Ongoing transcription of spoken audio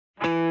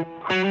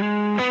Good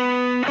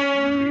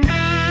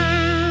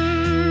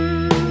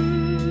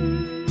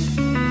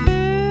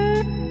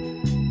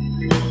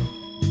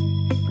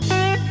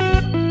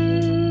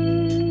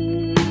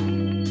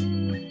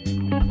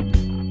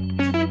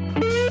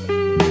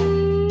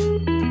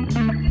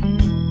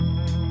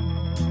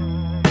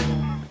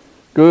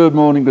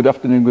morning, good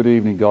afternoon, good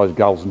evening, guys,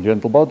 gals and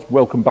gentlebods.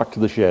 Welcome back to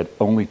the shed.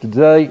 Only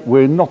today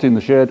we're not in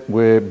the shed,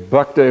 we're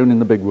back down in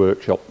the big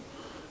workshop.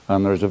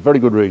 And there's a very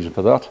good reason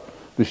for that.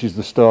 This is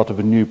the start of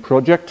a new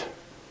project.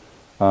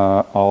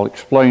 I'll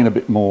explain a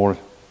bit more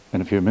in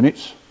a few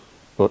minutes.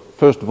 But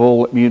first of all,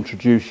 let me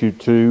introduce you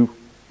to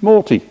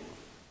Morty.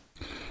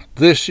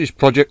 This is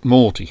Project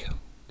Morty.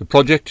 The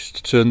project is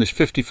to turn this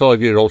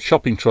 55-year-old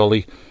shopping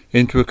trolley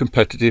into a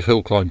competitive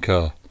hill climb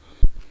car.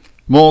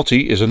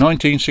 Morty is a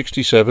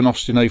 1967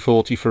 Austin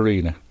A40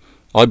 Farina.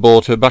 I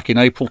bought her back in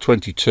April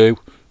 22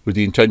 with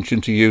the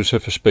intention to use her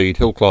for speed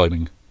hill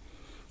climbing.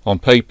 On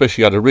paper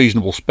she had a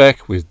reasonable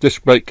spec with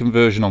disc brake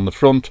conversion on the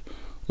front,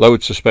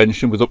 lowered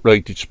suspension with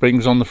uprated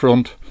springs on the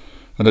front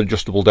and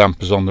adjustable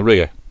dampers on the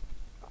rear.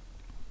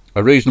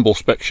 A reasonable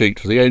spec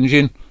sheet for the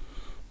engine,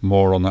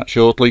 more on that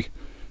shortly,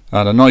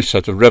 and a nice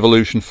set of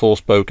Revolution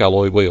 4-spoke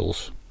alloy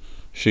wheels.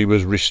 She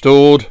was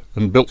restored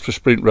and built for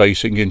sprint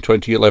racing in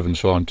 2011,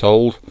 so I'm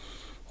told,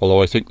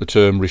 although I think the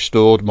term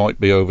restored might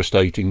be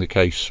overstating the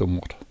case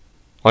somewhat.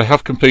 I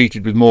have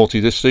competed with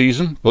Morty this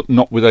season, but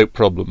not without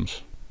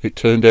problems. It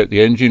turned out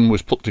the engine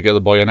was put together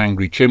by an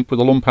angry chimp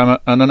with a lump hammer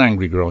and an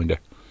angry grinder.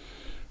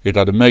 It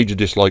had a major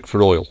dislike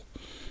for oil,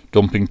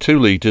 dumping 2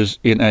 litres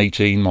in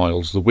 18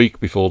 miles the week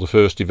before the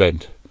first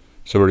event,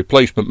 so a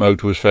replacement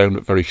motor was found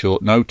at very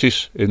short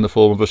notice in the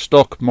form of a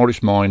stock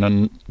Morris Mine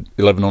and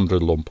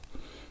 1100 lump,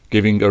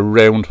 giving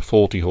around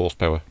 40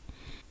 horsepower.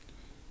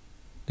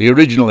 The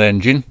original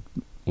engine,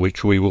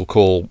 which we will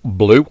call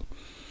Blue,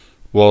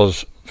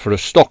 was for a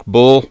stock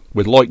bore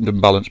with lightened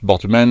and balanced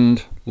bottom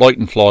end,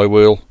 lightened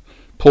flywheel,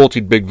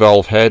 ported big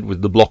valve head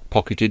with the block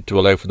pocketed to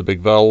allow for the big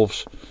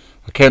valves,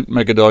 a Kent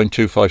Megadyne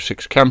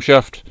 256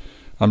 camshaft,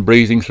 and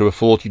breathing through a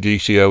 40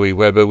 DCOE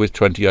Weber with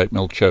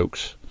 28mm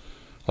chokes.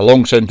 A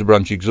long centre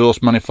branch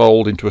exhaust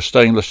manifold into a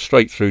stainless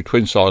straight through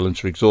twin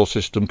silencer exhaust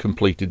system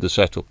completed the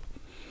setup.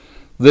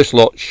 This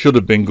lot should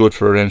have been good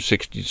for around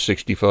 60 to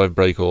 65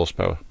 brake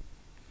horsepower.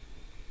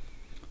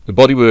 The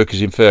bodywork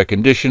is in fair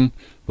condition,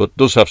 but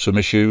does have some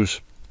issues.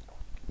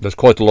 There's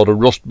quite a lot of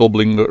rust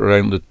bubbling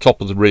around the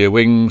top of the rear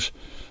wings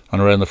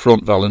and around the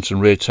front valance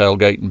and rear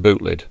tailgate and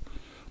boot lid.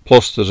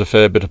 Plus there's a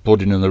fair bit of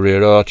pudding in the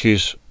rear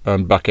arches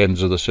and back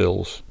ends of the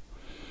sills.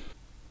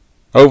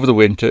 Over the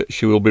winter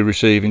she will be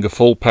receiving a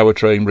full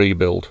powertrain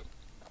rebuild,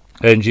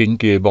 engine,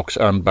 gearbox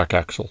and back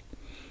axle.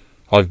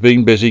 I've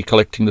been busy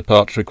collecting the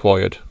parts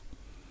required.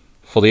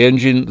 For the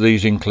engine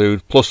these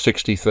include plus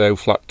 60 thou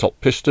flat top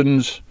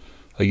pistons,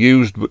 a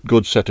used but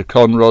good set of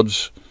con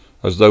rods,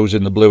 as those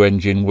in the Blue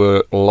engine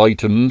were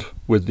lightened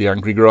with the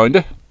angry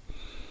grinder,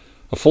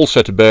 a full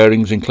set of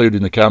bearings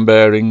including the cam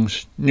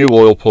bearings, new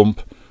oil pump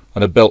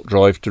and a belt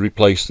drive to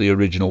replace the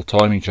original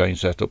timing chain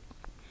setup.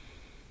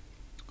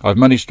 I've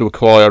managed to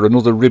acquire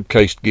another rib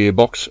cased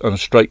gearbox and a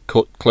straight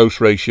cut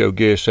close ratio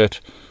gear set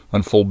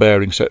and full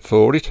bearing set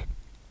for it.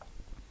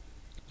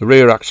 The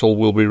rear axle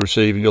will be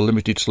receiving a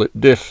limited slip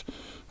diff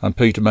and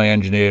Peter May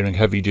Engineering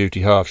heavy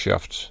duty half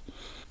shafts.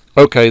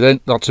 Okay then,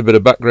 that's a bit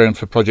of background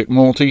for Project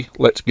Morty.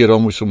 Let's get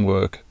on with some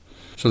work.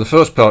 So the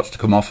first parts to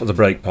come off are the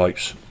brake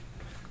pipes.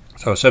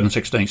 So a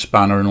 7/16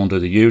 spanner and under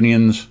the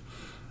unions.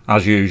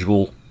 As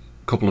usual,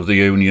 a couple of the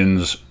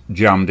unions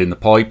jammed in the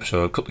pipe,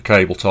 so I cut the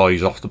cable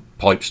ties off the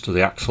pipes to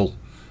the axle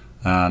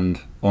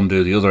and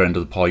undo the other end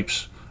of the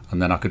pipes,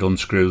 and then I could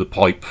unscrew the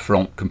pipe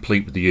front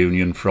complete with the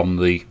union from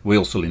the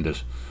wheel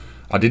cylinders.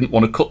 I didn't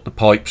want to cut the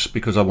pipes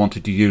because I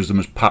wanted to use them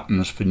as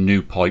patterns for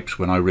new pipes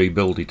when I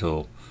rebuild it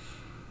all.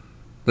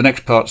 The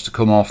next parts to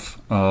come off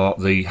are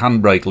the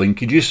handbrake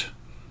linkages,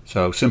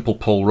 so simple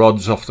pull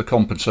rods off the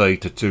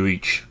compensator to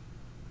each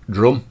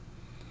drum,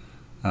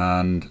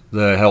 and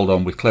they're held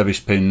on with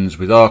clevis pins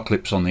with R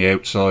clips on the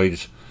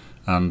outsides,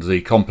 and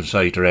the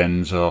compensator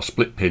ends are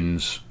split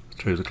pins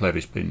through the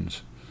clevis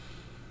pins.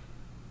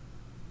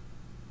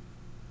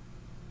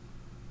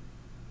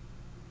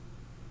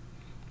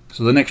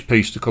 So the next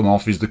piece to come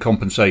off is the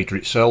compensator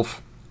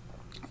itself.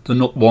 The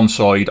nut one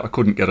side I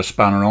couldn't get a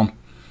spanner on,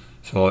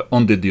 so I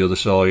undid the other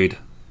side,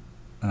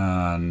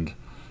 and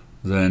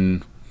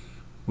then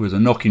with a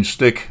knocking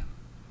stick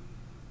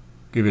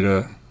give it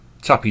a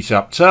tappy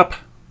tap tap,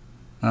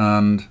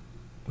 and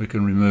we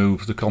can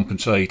remove the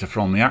compensator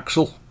from the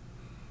axle.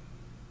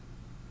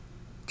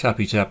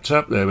 Tappy tap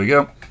tap, there we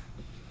go,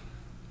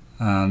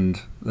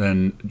 and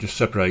then just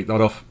separate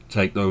that off,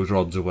 take those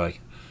rods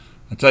away.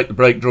 I take the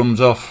brake drums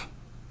off,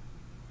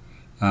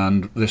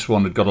 and this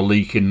one had got a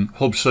leak in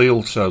hub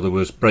seal, so there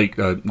was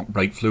not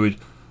brake fluid,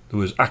 there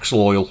was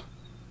axle oil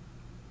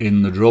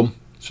in the drum,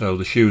 so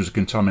the shoes are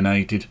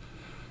contaminated.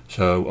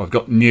 So I've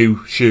got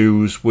new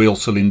shoes, wheel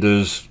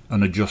cylinders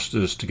and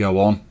adjusters to go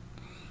on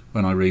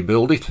when I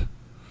rebuild it.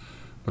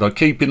 But I'm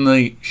keeping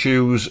the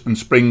shoes and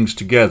springs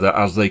together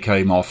as they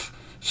came off,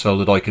 so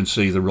that I can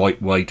see the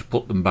right way to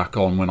put them back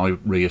on when I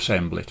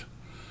reassemble it.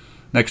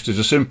 Next is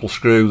a simple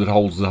screw that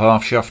holds the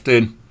half shaft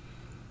in.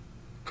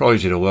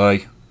 Prise it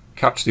away,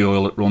 catch the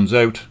oil that runs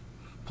out,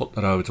 put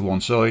that over to one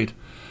side.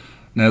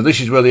 Now this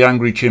is where the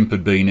angry chimp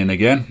had been in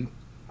again.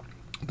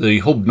 The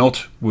hub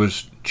nut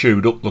was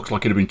chewed up, looks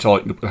like it had been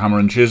tightened up with hammer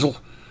and chisel.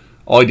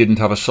 I didn't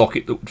have a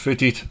socket that would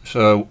fit it,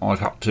 so I've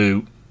had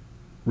to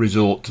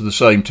resort to the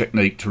same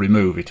technique to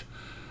remove it.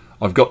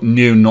 I've got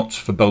new nuts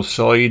for both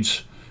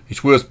sides.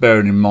 It's worth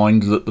bearing in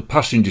mind that the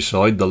passenger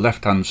side, the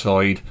left hand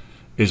side,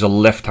 is a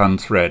left hand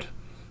thread.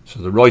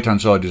 So the right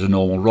hand side is a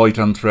normal right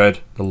hand thread,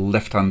 the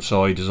left hand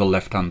side is a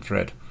left hand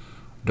thread.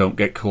 Don't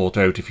get caught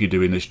out if you're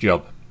doing this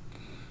job.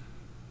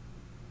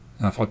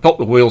 Now if I pop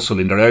the wheel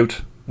cylinder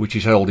out, which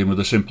is held in with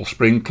a simple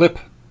spring clip,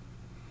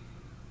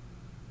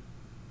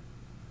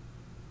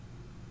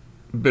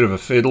 a bit of a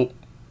fiddle,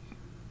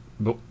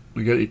 but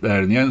we get it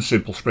there in the end,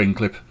 simple spring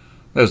clip.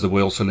 There's the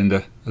wheel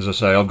cylinder. As I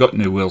say, I've got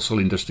new wheel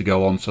cylinders to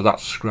go on, so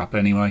that's scrap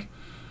anyway.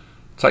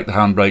 Take the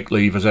handbrake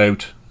levers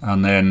out,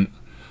 and then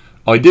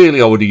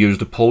ideally I would have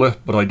used a puller,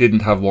 but I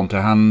didn't have one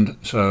to hand,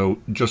 so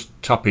just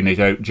tapping it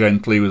out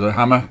gently with a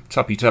hammer,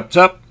 tappy tap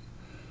tap,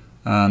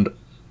 and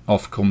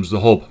off comes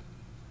the hub.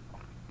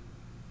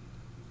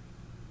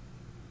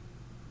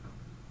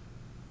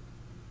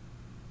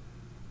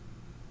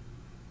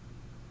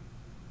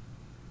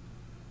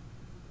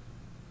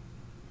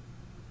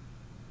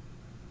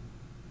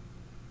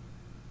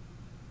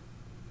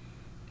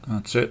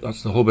 That's it,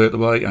 that's the hub out of the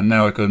way, and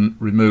now I can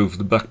remove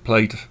the back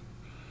plate,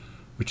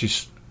 which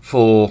is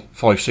 4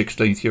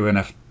 5/16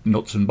 UNF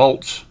nuts and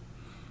bolts.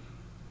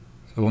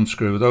 So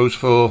unscrew those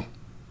 4,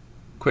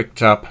 quick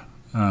tap,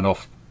 and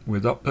off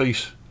with that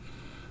piece.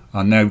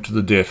 And now to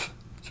the diff.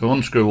 So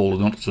unscrew all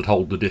the nuts that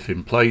hold the diff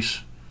in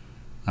place,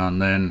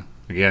 and then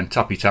again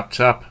tappy tap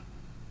tap,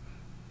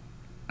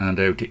 and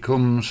out it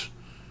comes.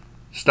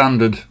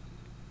 Standard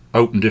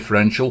open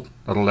differential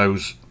that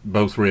allows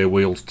both rear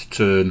wheels to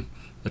turn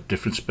at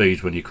different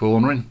speeds when you're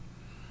cornering,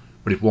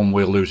 but if one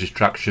wheel loses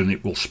traction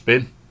it will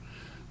spin.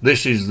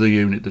 This is the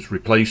unit that's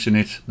replacing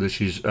it. This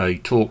is a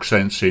torque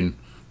sensing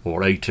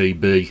or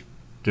ATB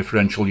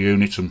differential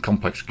unit, some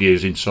complex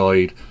gears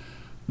inside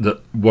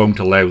that won't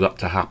allow that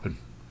to happen.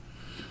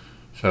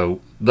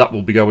 So that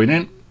will be going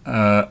in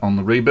on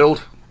the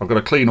rebuild. I've got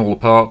to clean all the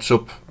parts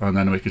up and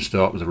then we can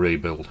start with the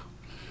rebuild.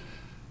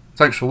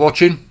 Thanks for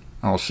watching.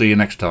 I'll see you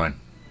next time.